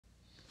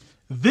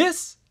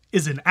This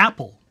is an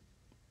apple.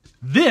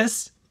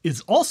 This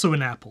is also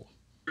an apple.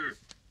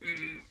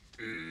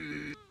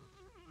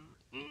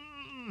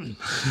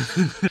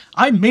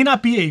 I may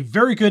not be a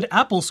very good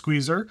apple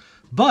squeezer,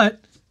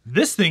 but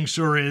this thing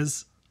sure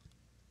is.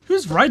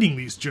 Who's writing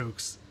these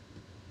jokes?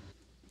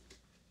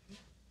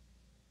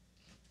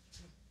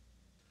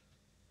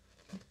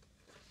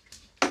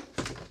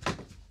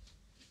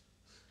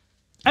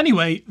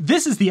 Anyway,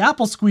 this is the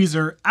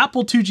AppleSqueezer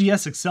Apple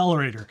IIGS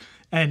Accelerator,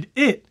 and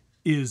it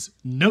is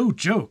no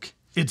joke.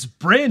 It's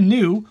brand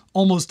new,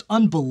 almost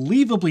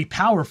unbelievably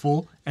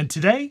powerful, and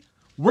today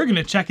we're going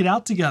to check it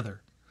out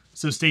together.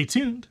 So stay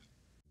tuned.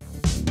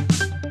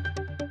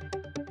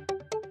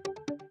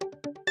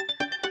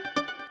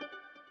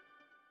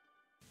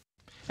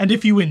 And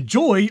if you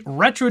enjoy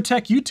retro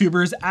tech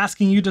YouTubers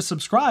asking you to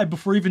subscribe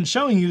before even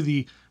showing you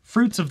the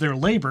fruits of their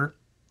labor,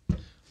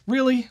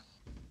 really?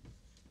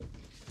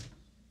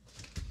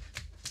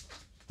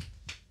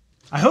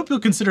 I hope you'll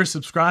consider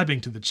subscribing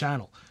to the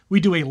channel. We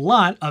do a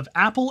lot of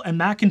Apple and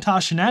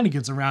Macintosh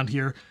shenanigans around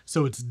here,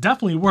 so it's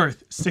definitely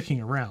worth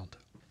sticking around.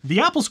 The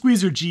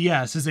AppleSqueezer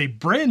GS is a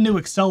brand new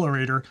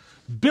accelerator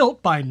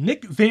built by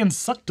Nick van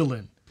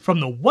Zuchtelen from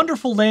the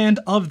wonderful land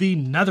of the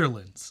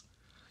Netherlands.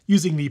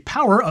 Using the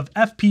power of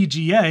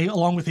FPGA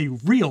along with a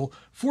real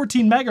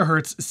 14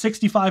 MHz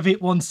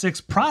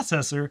 65816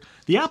 processor,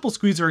 the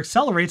AppleSqueezer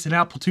accelerates an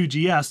Apple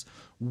IIGS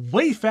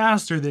way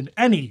faster than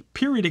any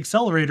period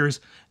accelerators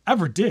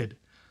ever did.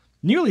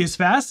 Nearly as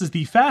fast as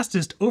the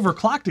fastest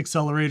overclocked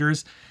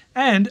accelerators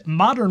and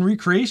modern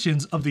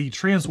recreations of the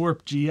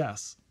Transwarp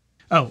GS.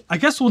 Oh, I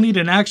guess we'll need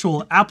an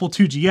actual Apple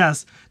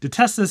IIGS to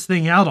test this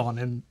thing out on,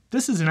 and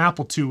this is an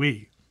Apple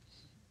IIe.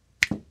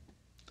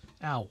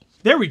 Ow.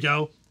 There we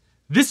go.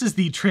 This is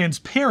the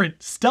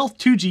transparent Stealth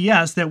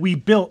 2GS that we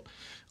built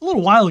a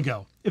little while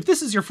ago. If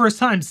this is your first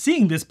time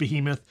seeing this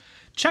behemoth,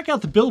 check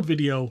out the build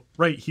video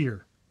right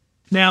here.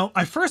 Now,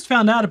 I first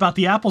found out about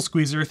the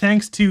AppleSqueezer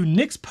thanks to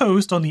Nick's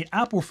post on the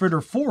Apple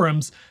Fritter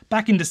forums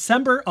back in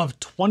December of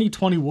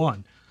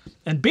 2021.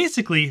 And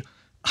basically,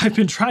 I've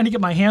been trying to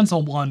get my hands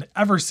on one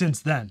ever since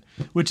then,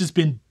 which has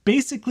been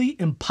basically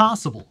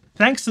impossible.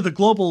 Thanks to the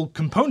global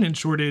component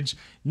shortage,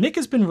 Nick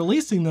has been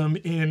releasing them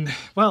in,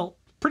 well,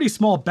 pretty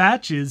small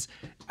batches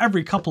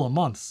every couple of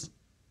months.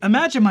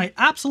 Imagine my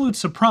absolute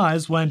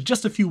surprise when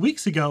just a few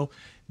weeks ago,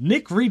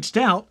 Nick reached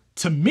out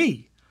to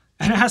me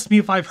and asked me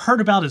if I've heard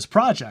about his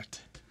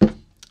project.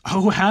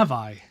 Oh, have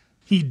I?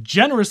 He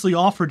generously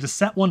offered to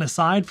set one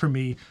aside for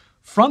me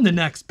from the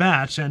next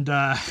batch, and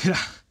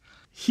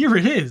here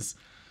it is.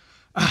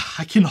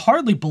 I can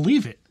hardly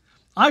believe it.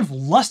 I've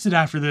lusted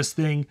after this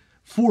thing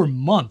for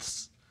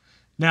months.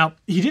 Now,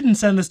 he didn't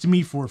send this to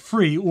me for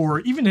free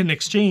or even in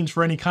exchange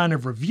for any kind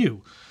of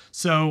review,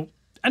 so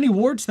any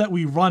warts that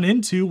we run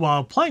into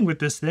while playing with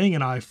this thing,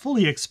 and I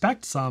fully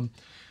expect some,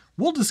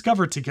 we'll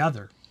discover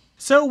together.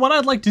 So what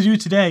I'd like to do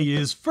today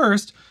is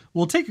first,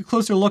 we'll take a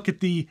closer look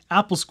at the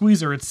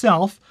AppleSqueezer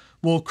itself,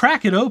 we'll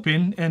crack it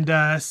open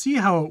and see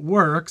how it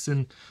works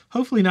and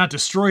hopefully not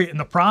destroy it in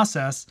the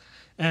process,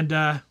 and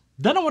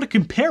then I want to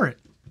compare it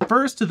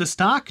first to the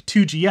stock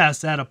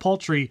 2GS at a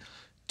paltry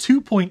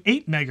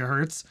 2.8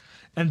 MHz,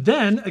 and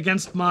then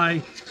against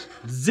my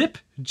Zip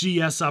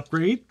GS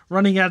upgrade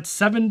running at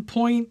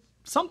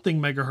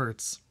 7-point-something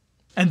MHz.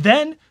 And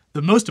then,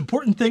 the most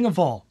important thing of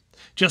all,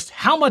 just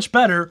how much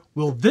better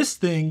will this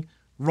thing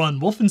run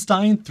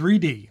Wolfenstein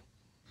 3D?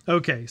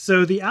 Okay,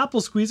 so the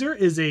AppleSqueezer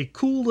is a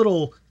cool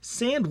little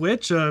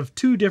sandwich of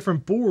two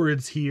different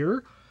boards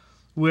here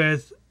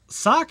with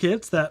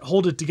sockets that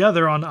hold it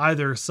together on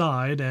either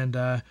side, and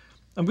I'm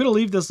going to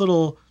leave this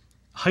little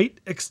height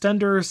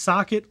extender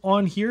socket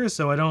on here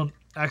so I don't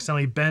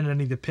accidentally bend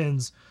any of the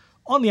pins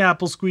on the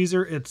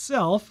AppleSqueezer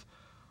itself.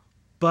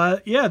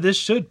 But yeah, this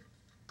should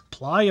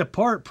ply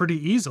apart pretty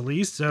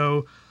easily,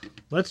 so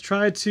let's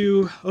try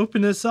to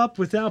open this up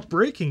without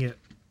breaking it.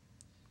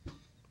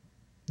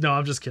 No,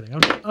 I'm just kidding.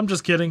 I'm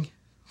just kidding.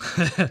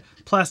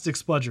 Plastic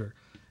spudger.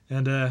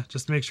 And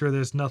just make sure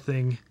there's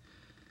nothing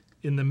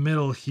in the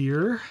middle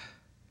here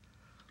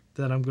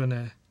that I'm going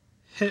to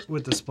hit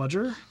with the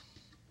spudger.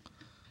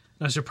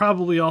 I should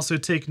probably also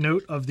take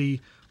note of the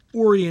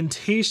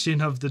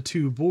orientation of the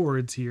two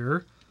boards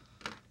here.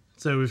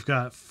 So we've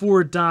got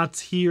 4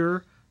 dots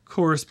here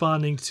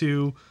corresponding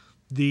to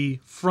the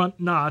front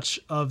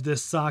notch of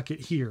this socket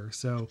here.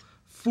 So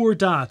 4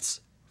 dots,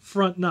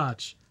 front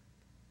notch.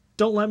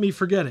 Don't let me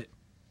forget it.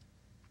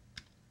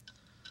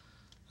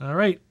 All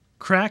right,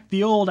 crack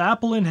the old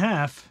apple in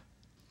half.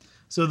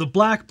 So the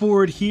black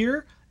board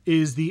here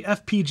is the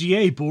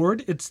FPGA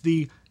board. It's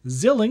the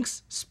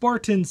Xilinx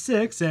Spartan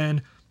 6,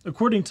 and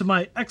according to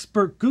my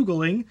expert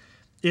Googling,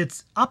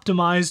 it's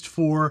optimized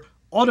for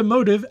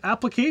automotive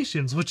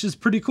applications, which is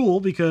pretty cool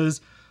because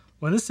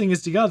when this thing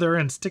is together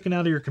and sticking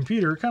out of your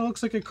computer, it kind of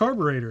looks like a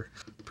carburetor.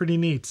 Pretty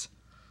neat.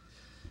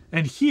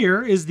 And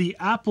here is the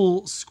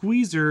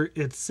AppleSqueezer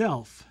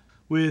itself,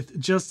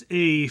 with just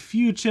a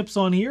few chips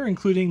on here,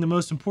 including the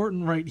most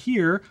important right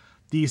here,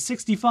 the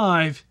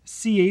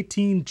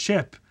 65C18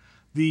 chip,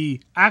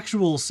 the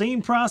actual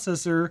same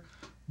processor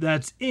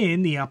that's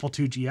in the Apple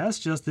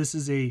IIGS, just this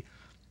is a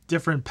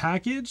different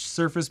package,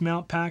 surface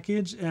mount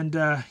package, and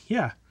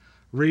yeah,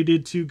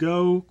 rated to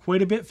go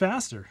quite a bit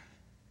faster.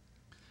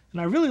 And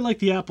I really like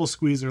the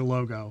AppleSqueezer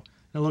logo.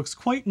 It looks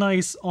quite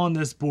nice on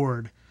this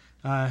board.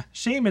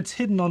 Shame it's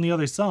hidden on the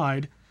other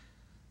side,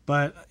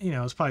 but you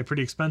know, it's probably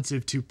pretty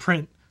expensive to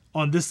print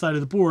on this side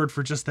of the board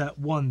for just that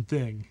one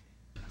thing.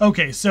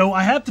 Okay, so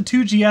I have the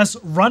IIGS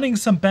running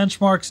some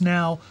benchmarks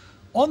now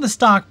on the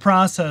stock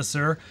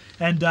processor,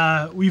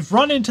 and we've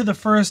run into the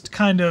first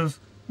kind of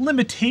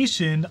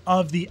limitation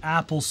of the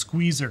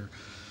AppleSqueezer.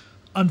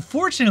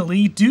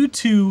 Unfortunately, due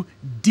to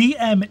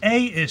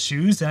DMA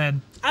issues,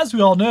 and as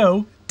we all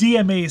know,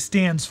 DMA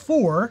stands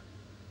for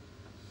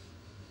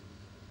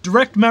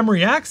Direct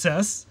Memory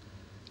Access,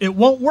 it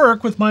won't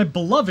work with my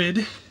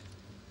beloved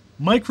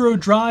Micro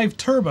Drive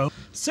Turbo,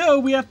 so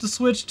we have to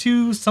switch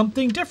to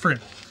something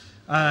different,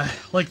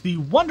 like the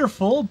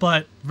wonderful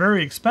but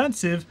very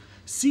expensive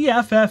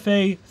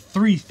CFFA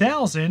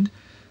 3000,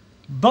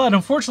 but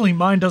unfortunately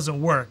mine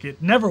doesn't work.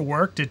 It never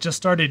worked. It just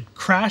started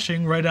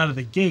crashing right out of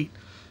the gate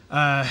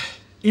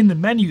in the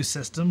menu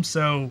system,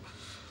 so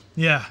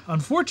yeah,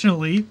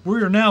 unfortunately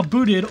we are now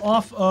booted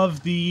off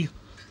of the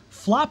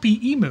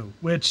floppy emu,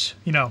 which,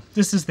 you know,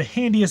 this is the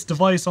handiest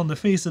device on the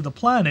face of the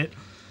planet.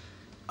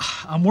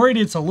 I'm worried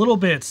it's a little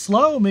bit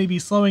slow, maybe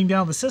slowing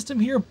down the system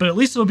here, but at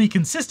least it'll be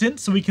consistent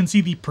so we can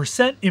see the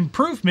percent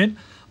improvement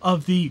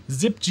of the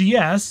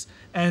ZipGS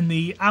and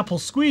the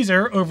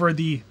AppleSqueezer over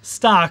the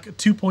stock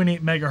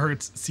 2.8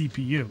 megahertz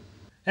CPU.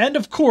 And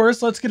of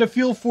course, let's get a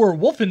feel for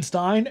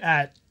Wolfenstein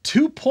at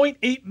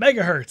 2.8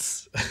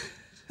 megahertz.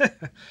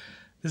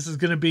 This is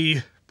going to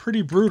be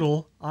pretty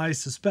brutal, I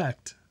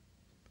suspect.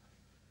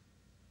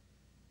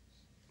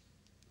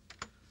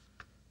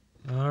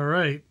 All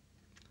right.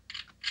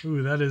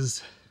 Ooh, that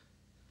is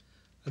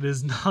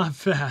not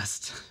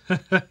fast.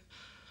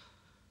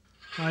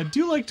 I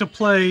do like to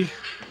play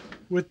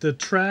with the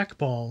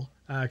trackball,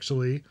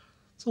 actually.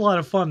 It's a lot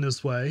of fun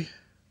this way.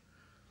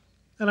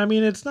 And I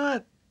mean, it's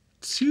not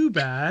too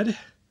bad.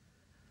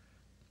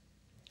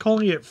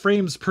 Calling it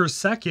frames per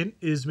second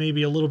is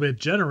maybe a little bit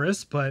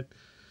generous, but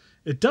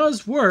it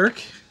does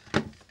work.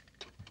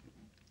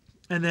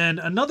 And then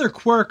another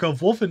quirk of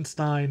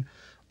Wolfenstein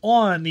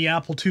on the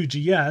Apple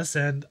IIGS,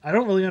 and I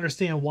don't really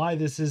understand why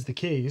this is the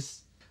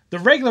case. The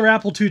regular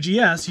Apple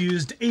IIGS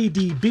used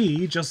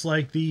ADB, just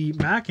like the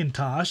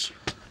Macintosh,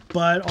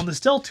 but on the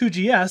Stealth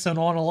IIGS and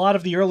on a lot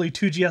of the early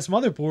IIGS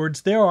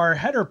motherboards, there are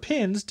header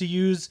pins to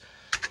use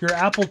your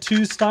Apple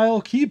II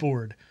style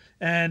keyboard.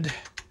 And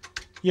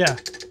yeah,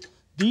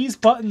 these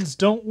buttons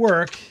don't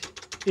work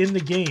in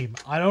the game.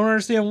 I don't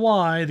understand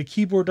why the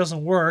keyboard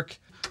doesn't work.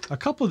 A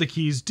couple of the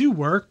keys do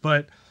work,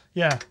 but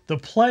yeah, the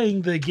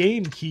playing the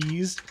game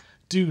keys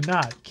do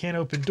not. Can't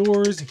open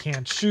doors, you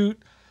can't shoot.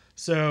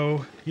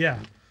 So yeah,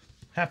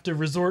 have to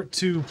resort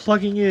to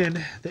plugging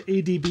in the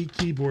ADB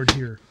keyboard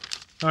here.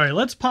 All right,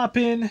 let's pop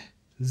in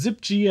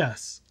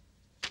ZipGS.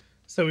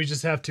 So we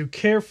just have to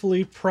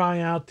carefully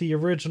pry out the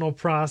original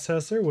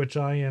processor, which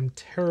I am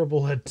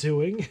terrible at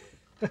doing.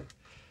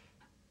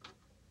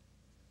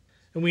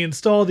 And we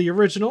install the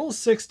original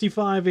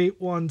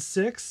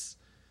 65816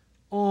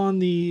 on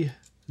the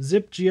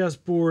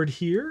ZipGS board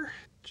here,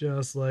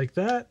 just like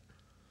that.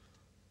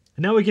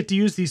 And now we get to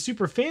use the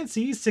super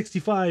fancy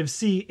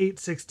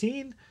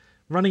 65C816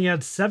 running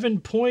at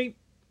 7.0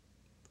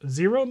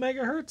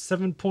 megahertz,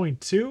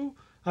 7.2.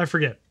 I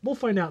forget. We'll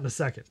find out in a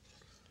second.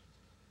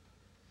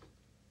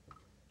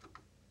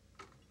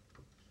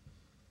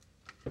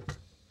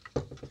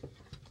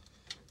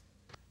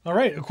 All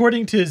right,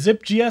 according to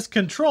ZipGS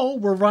Control,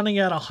 we're running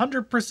at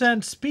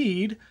 100%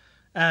 speed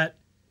at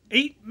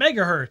 8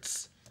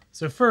 megahertz.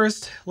 So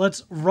first,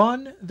 let's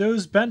run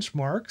those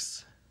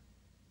benchmarks.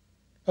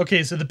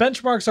 Okay, so the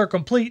benchmarks are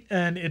complete,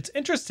 and it's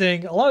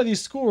interesting, a lot of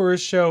these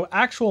scores show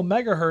actual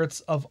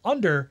megahertz of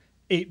under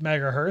 8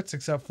 megahertz,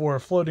 except for a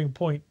floating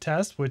point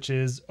test, which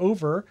is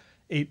over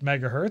 8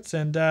 megahertz.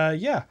 And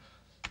yeah,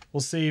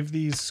 we'll save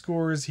these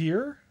scores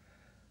here.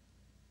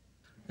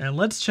 And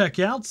let's check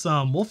out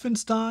some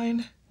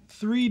Wolfenstein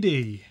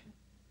 3D.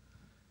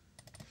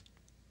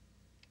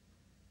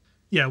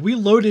 Yeah, we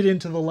loaded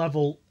into the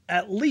level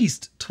at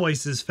least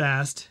twice as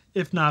fast,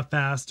 if not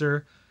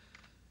faster.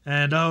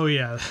 And oh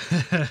yeah,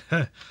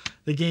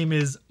 the game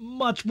is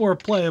much more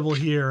playable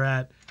here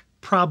at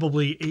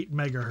probably 8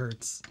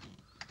 megahertz.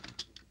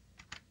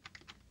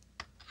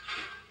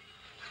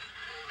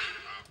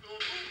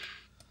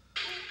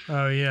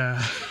 Oh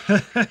yeah.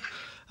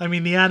 I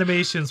mean, the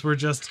animations were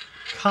just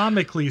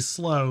comically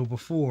slow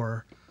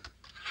before.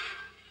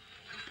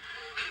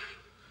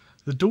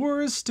 The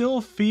doors still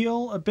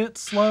feel a bit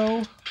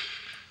slow.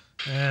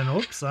 And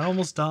oops, I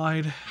almost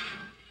died.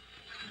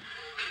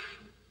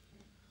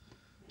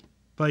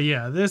 But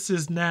yeah, this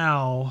is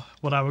now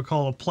what I would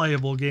call a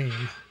playable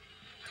game.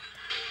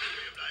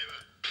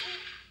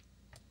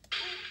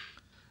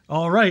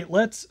 All right,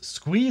 let's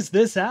squeeze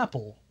this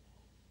apple.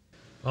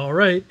 All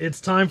right, it's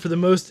time for the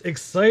most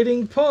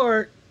exciting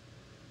part.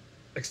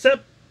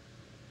 Except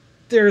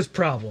there's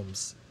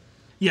problems.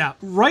 Yeah,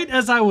 right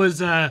as I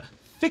was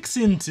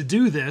fixing to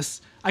do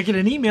this, I get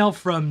an email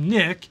from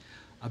Nick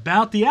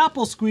about the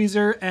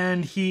AppleSqueezer,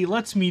 and he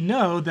lets me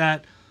know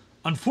that,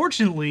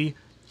 unfortunately,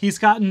 he's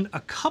gotten a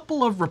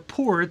couple of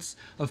reports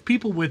of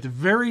people with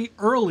very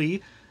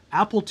early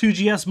Apple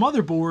IIGS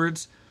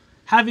motherboards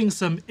having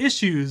some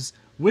issues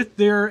with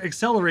their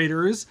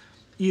accelerators,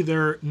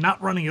 either not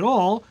running at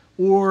all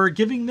or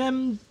giving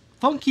them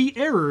funky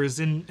errors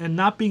and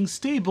not being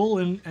stable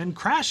and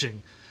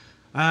crashing.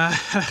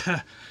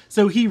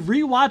 So he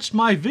rewatched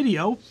my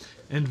video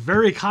and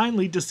very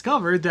kindly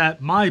discovered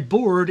that my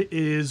board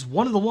is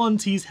one of the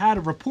ones he's had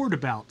a report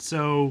about.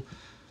 So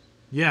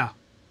yeah,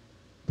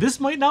 this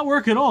might not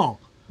work at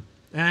all.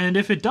 And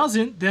if it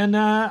doesn't, then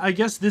I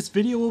guess this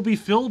video will be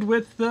filled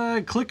with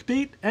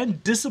clickbait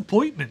and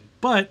disappointment.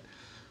 But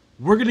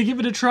we're going to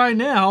give it a try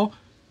now,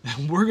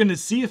 and we're going to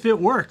see if it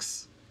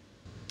works.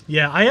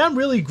 Yeah, I am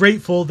really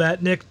grateful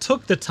that Nick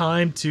took the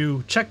time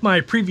to check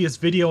my previous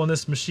video on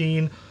this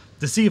machine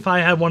to see if I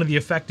had one of the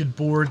affected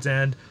boards,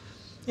 and,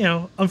 you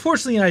know,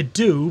 unfortunately I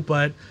do,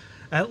 but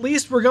at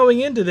least we're going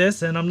into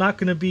this, and I'm not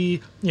going to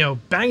be, you know,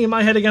 banging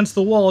my head against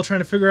the wall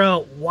trying to figure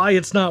out why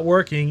it's not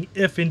working,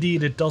 if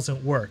indeed it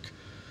doesn't work.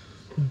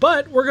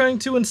 But we're going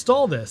to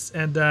install this,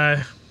 and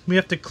we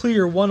have to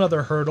clear one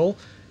other hurdle,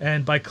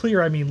 and by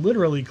clear I mean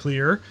literally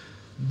clear.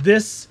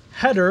 This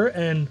header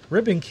and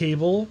ribbon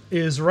cable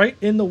is right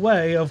in the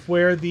way of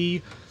where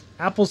the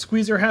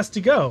AppleSqueezer has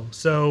to go.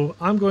 So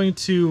I'm going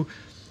to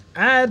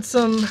add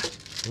some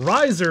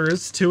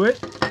risers to it.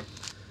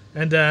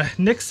 And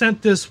Nick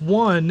sent this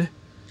one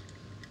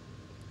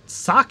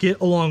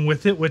socket along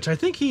with it, which I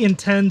think he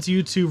intends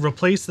you to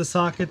replace the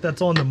socket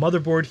that's on the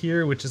motherboard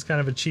here, which is kind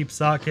of a cheap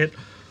socket.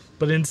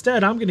 But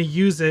instead, I'm going to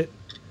use it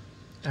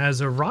as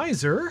a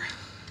riser.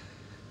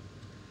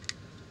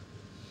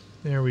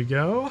 There we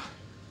go.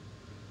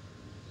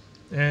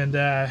 And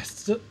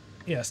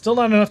still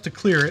not enough to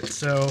clear it,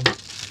 so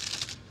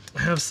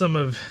I have some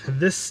of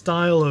this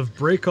style of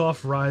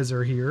break-off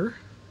riser here.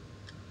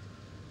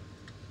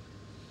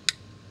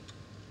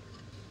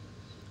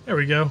 There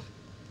we go.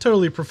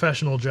 Totally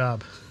professional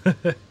job.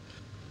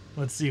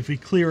 Let's see if we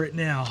clear it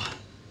now.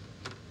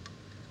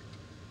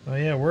 Oh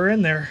yeah, we're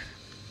in there.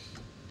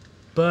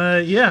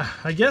 But yeah,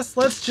 I guess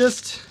let's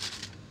just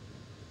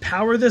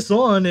power this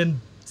on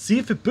and see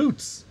if it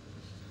boots.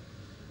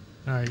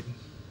 Alright,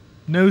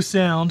 no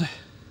sound.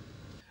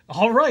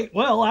 Alright,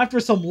 well, after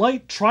some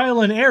light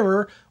trial and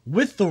error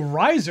with the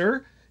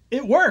riser,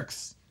 it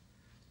works.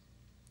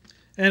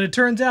 And it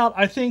turns out,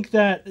 I think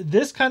that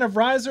this kind of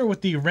riser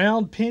with the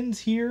round pins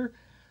here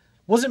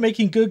wasn't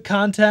making good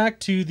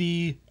contact to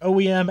the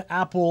OEM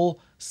Apple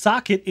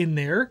socket in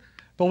there.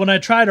 But when I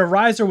tried a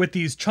riser with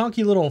these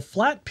chunky little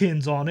flat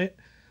pins on it,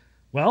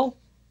 well,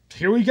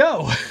 here we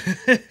go.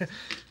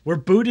 We're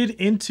booted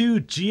into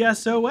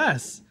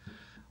GSOS.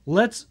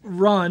 Let's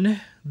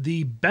run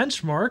the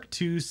benchmark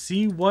to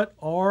see what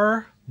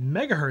our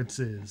megahertz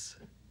is.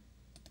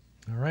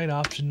 All right,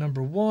 option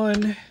number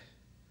 1.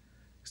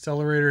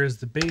 Accelerator is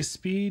the base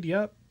speed,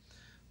 yep.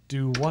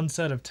 Do one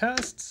set of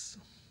tests.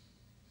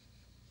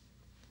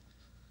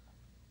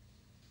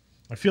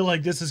 I feel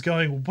like this is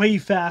going way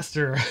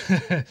faster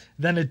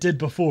than it did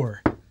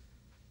before.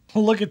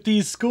 Look at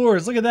these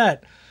scores, look at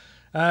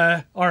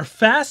that. Our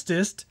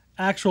fastest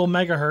actual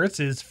megahertz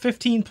is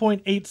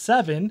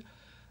 15.87,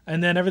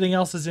 and then everything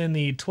else is in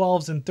the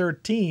 12s and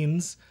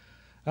 13s.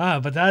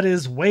 But that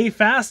is way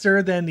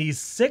faster than the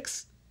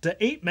 6 to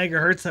 8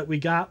 megahertz that we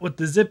got with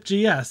the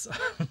ZipGS.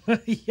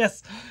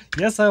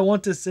 Yes, I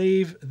want to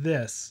save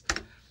this.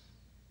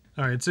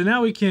 All right, so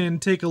now we can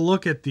take a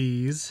look at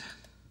these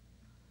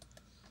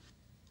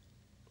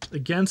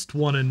against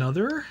one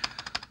another.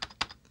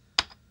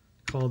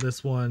 Call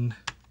this one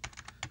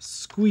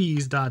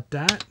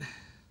squeeze.dat.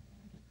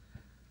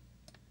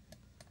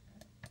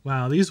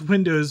 Wow, these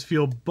windows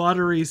feel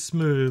buttery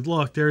smooth.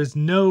 Look, there is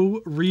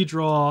no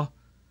redraw,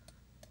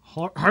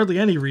 hardly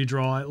any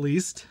redraw at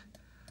least.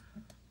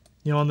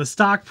 You know, on the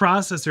stock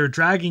processor,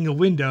 dragging a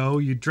window,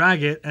 you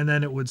drag it and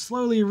then it would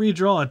slowly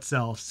redraw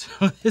itself.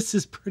 So this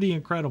is pretty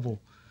incredible.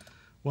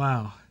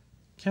 Wow.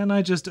 Can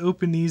I just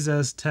open these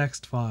as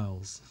text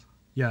files?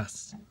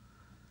 Yes.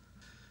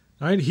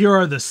 All right, here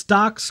are the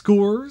stock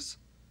scores.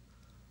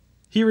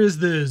 Here is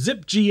the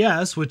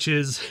ZipGS, which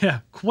is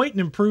quite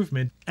an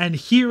improvement. And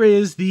here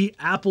is the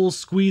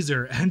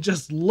AppleSqueezer. And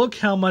just look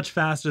how much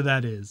faster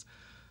that is.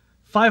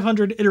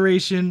 500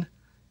 iteration,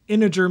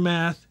 integer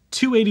math,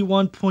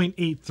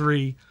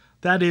 281.83.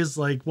 That is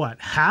like, what,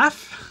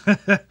 half?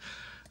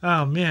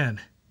 Oh,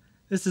 man.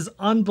 This is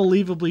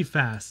unbelievably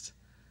fast.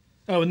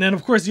 Oh, and then,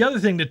 of course, the other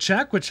thing to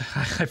check, which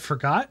I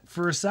forgot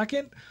for a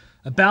second,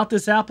 about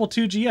this Apple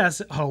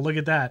IIGS. Oh, look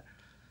at that.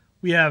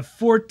 We have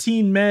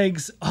 14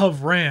 megs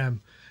of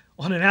RAM.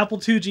 On an Apple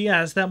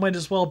IIGS, that might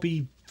as well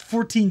be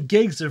 14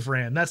 gigs of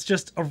RAM. That's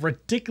just a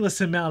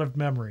ridiculous amount of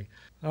memory.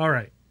 All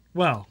right,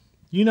 well,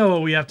 you know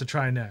what we have to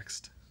try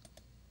next.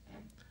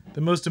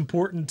 The most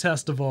important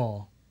test of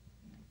all.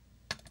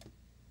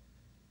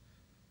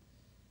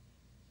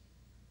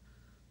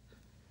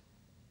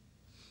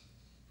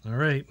 All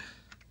right.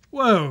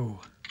 Whoa.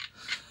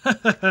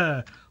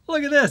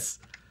 Look at this.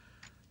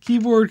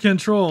 Keyboard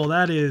control.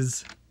 That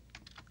is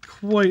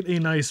quite a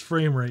nice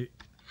frame rate.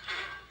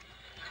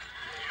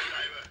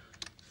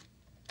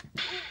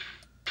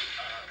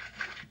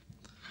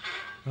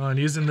 Oh, and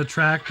using the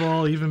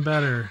trackball, even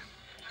better.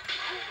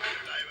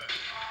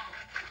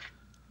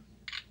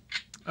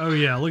 Oh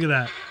yeah, look at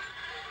that.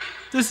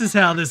 This is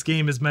how this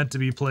game is meant to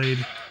be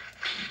played.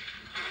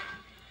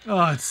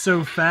 Oh, it's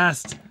so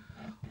fast.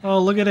 Oh,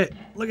 look at it.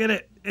 Look at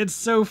it. It's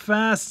so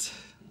fast.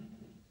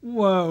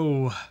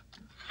 Whoa.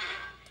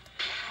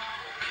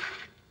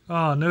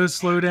 Oh, no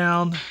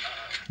slowdown.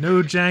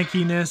 No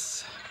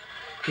jankiness.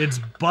 It's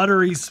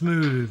buttery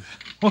smooth.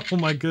 Oh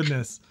my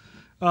goodness.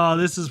 Oh,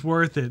 this is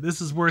worth it. This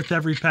is worth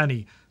every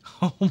penny.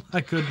 Oh my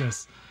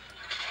goodness.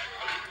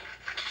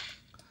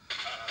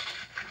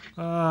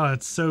 Oh,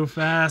 it's so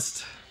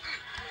fast.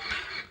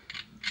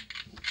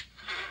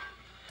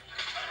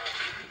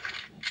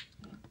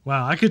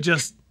 Wow, I could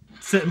just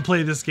sit and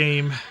play this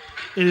game.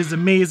 It is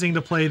amazing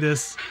to play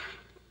this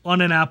on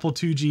an Apple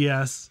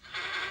IIGS.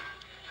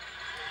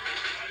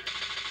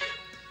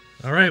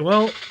 All right,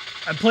 well,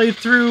 I played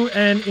through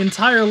an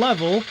entire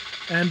level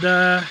and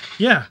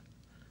yeah,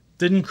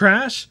 didn't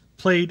crash,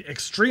 played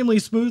extremely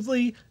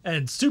smoothly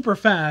and super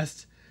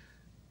fast.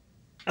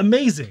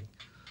 Amazing.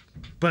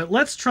 But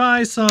let's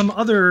try some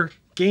other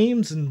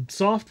games and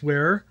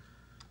software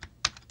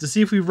to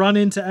see if we run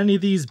into any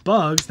of these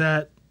bugs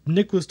that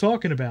Nick was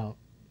talking about.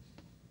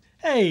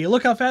 Hey,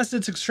 look how fast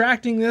it's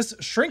extracting this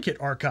Shrink It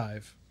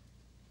archive.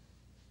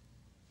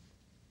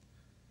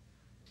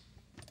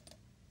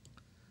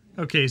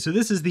 Okay, so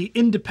this is the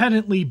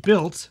independently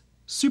built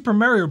Super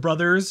Mario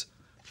Bros.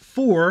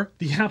 For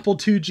the Apple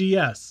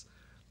IIGS.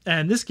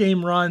 And this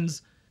game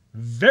runs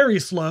very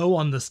slow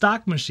on the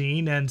stock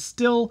machine and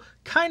still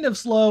kind of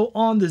slow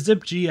on the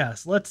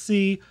ZipGS. Let's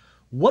see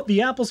what the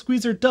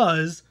AppleSqueezer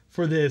does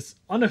for this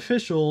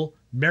unofficial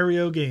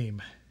Mario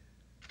game.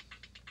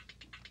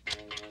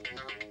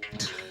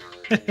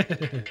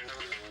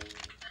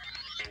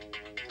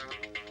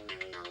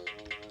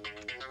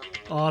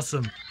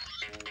 Awesome.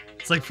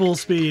 It's like full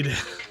speed.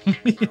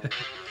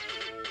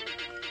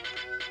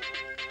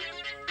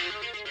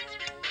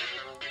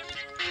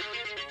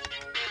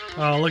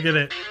 Oh, look at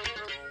it.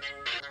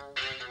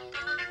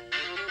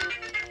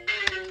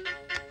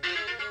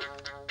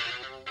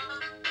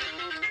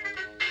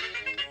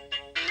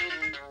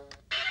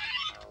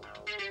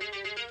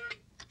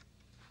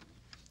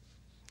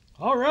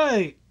 All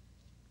right.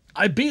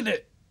 I beat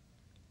it.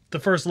 The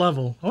first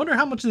level. I wonder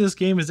how much of this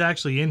game is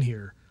actually in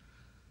here.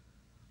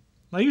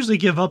 I usually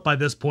give up by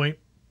this point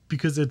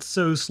because it's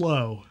so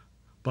slow.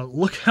 But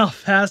look how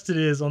fast it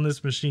is on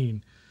this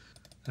machine.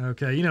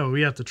 Okay, you know what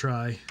we have to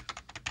try.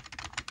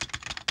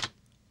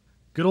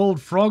 Good old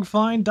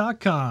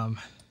frogfind.com.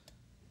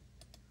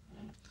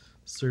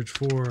 Search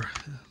for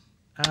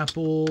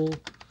Apple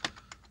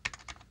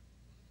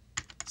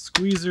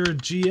Squeezer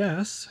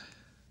GS.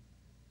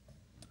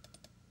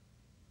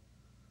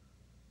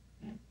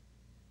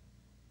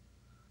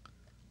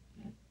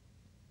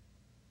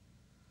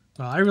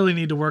 I really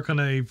need to work on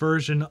a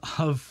version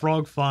of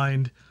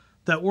FrogFind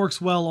that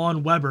works well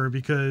on Weber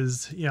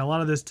because, yeah, a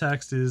lot of this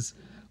text is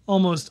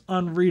almost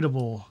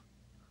unreadable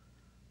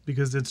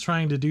because it's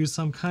trying to do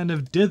some kind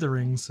of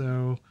dithering.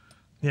 So,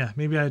 yeah,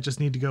 maybe I just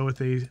need to go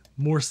with a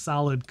more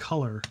solid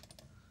color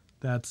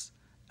that's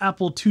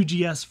Apple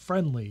IIGS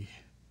friendly.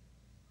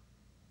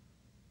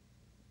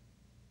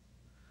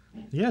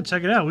 Yeah,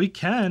 check it out. We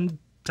can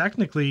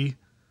technically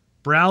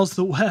browse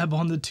the web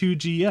on the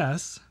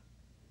 2GS.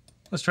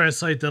 Let's try a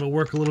site that'll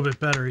work a little bit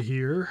better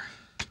here.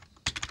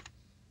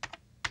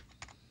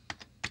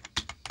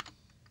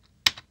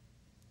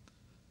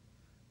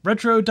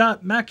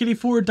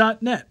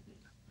 retro.mac84.net.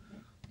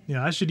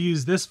 Yeah, I should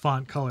use this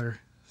font color.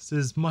 This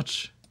is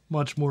much,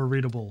 much more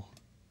readable.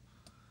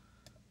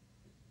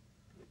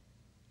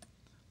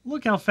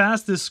 Look how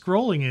fast this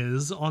scrolling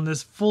is on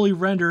this fully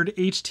rendered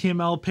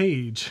HTML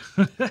page.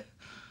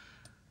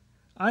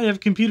 I have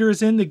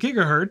computers in the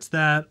gigahertz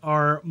that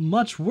are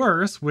much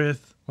worse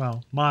with,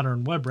 well,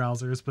 modern web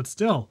browsers, but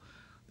still,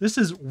 this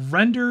is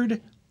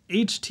rendered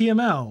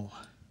HTML.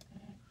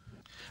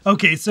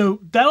 Okay, so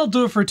that'll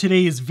do it for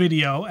today's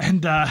video,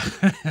 and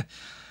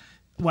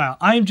wow,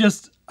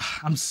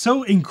 I'm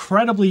so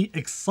incredibly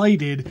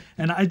excited,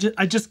 and I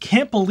just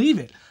can't believe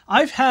it.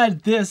 I've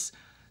had this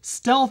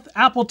stealth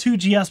Apple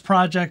IIGS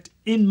project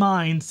in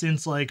mind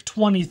since like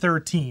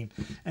 2013,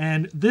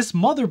 and this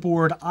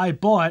motherboard I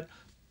bought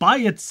by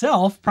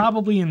itself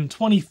probably in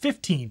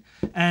 2015,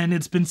 and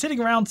it's been sitting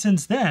around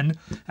since then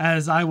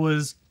as I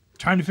was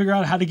trying to figure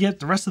out how to get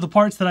the rest of the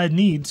parts that I'd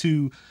need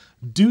to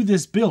do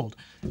this build.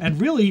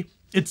 And really,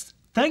 it's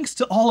thanks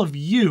to all of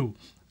you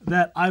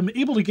that I'm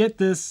able to get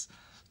this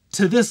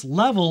to this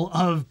level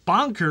of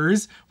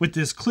bonkers with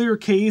this clear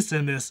case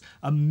and this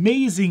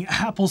amazing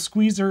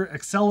AppleSqueezer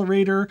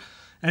accelerator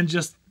and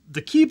just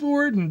the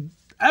keyboard and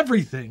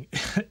everything.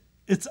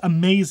 It's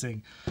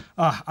amazing.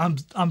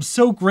 I'm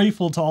so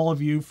grateful to all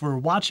of you for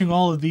watching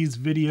all of these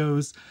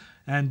videos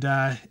and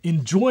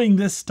enjoying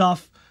this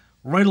stuff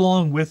right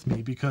along with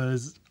me,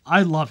 because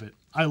I love it.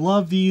 I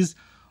love these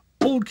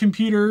old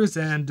computers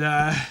and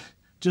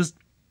just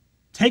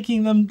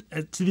taking them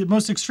to the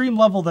most extreme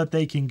level that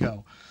they can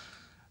go.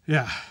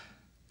 Yeah.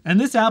 And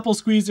this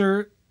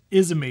AppleSqueezer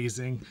is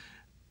amazing.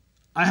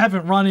 I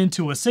haven't run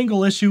into a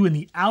single issue in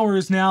the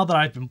hours now that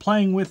I've been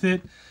playing with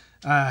it.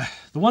 The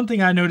one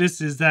thing I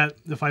noticed is that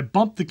if I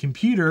bump the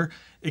computer,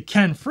 it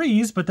can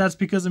freeze, but that's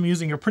because I'm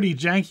using a pretty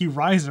janky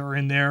riser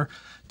in there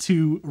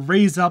to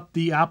raise up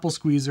the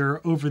AppleSqueezer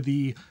over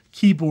the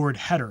keyboard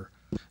header.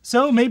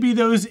 So maybe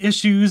those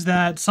issues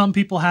that some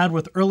people had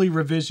with early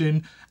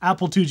revision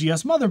Apple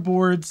IIGS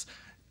motherboards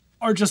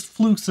are just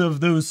flukes of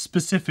those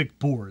specific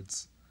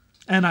boards.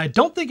 And I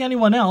don't think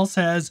anyone else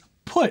has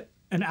put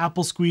an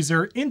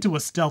AppleSqueezer into a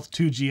Stealth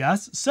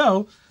IIGS,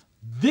 so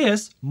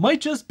this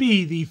might just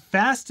be the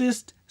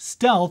fastest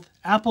stealth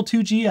Apple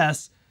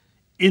IIGS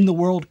in the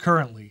world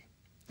currently.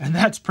 And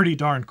that's pretty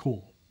darn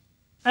cool.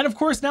 And of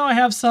course, now I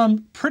have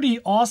some pretty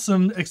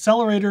awesome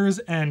accelerators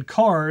and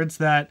cards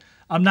that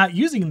I'm not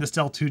using in the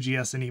Stealth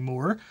IIGS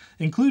anymore,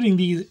 including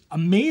the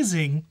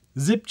amazing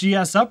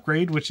ZipGS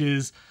upgrade, which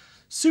is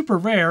super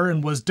rare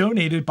and was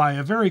donated by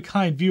a very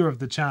kind viewer of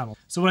the channel.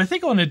 So what I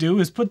think I want to do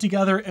is put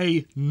together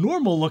a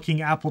normal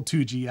looking Apple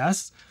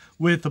IIGS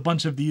with a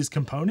bunch of these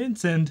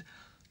components and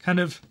kind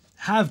of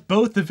have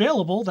both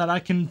available that I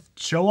can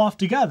show off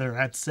together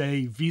at,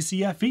 say,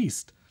 VCF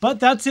East. But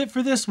that's it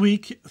for this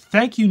week.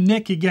 Thank you,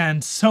 Nick,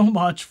 again so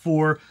much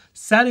for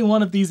setting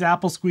one of these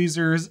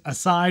AppleSqueezers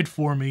aside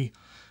for me.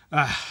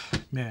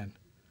 Man,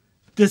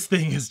 this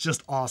thing is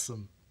just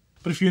awesome.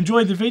 But if you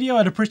enjoyed the video,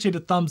 I'd appreciate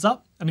a thumbs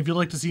up. And if you'd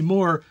like to see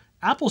more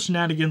Apple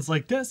shenanigans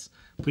like this,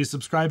 please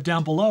subscribe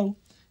down below.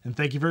 And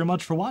thank you very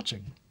much for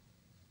watching.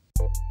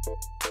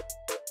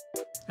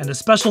 And a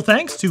special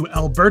thanks to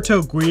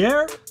Alberto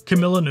Guerre,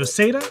 Camila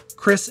Noceda,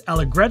 Chris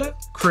Allegretta,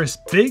 Chris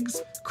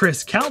Biggs,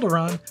 Chris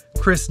Calderon,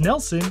 Chris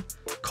Nelson,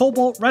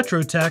 Cobalt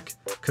Retrotech,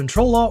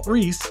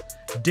 Control-Alt-Reese,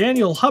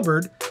 Daniel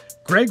Hubbard,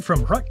 Greg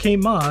from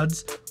Hrutkay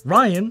Mods,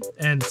 Ryan,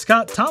 and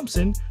Scott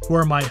Thompson, who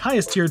are my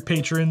highest tiered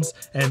patrons,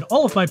 and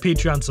all of my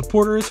Patreon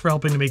supporters for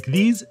helping to make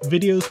these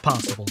videos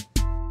possible.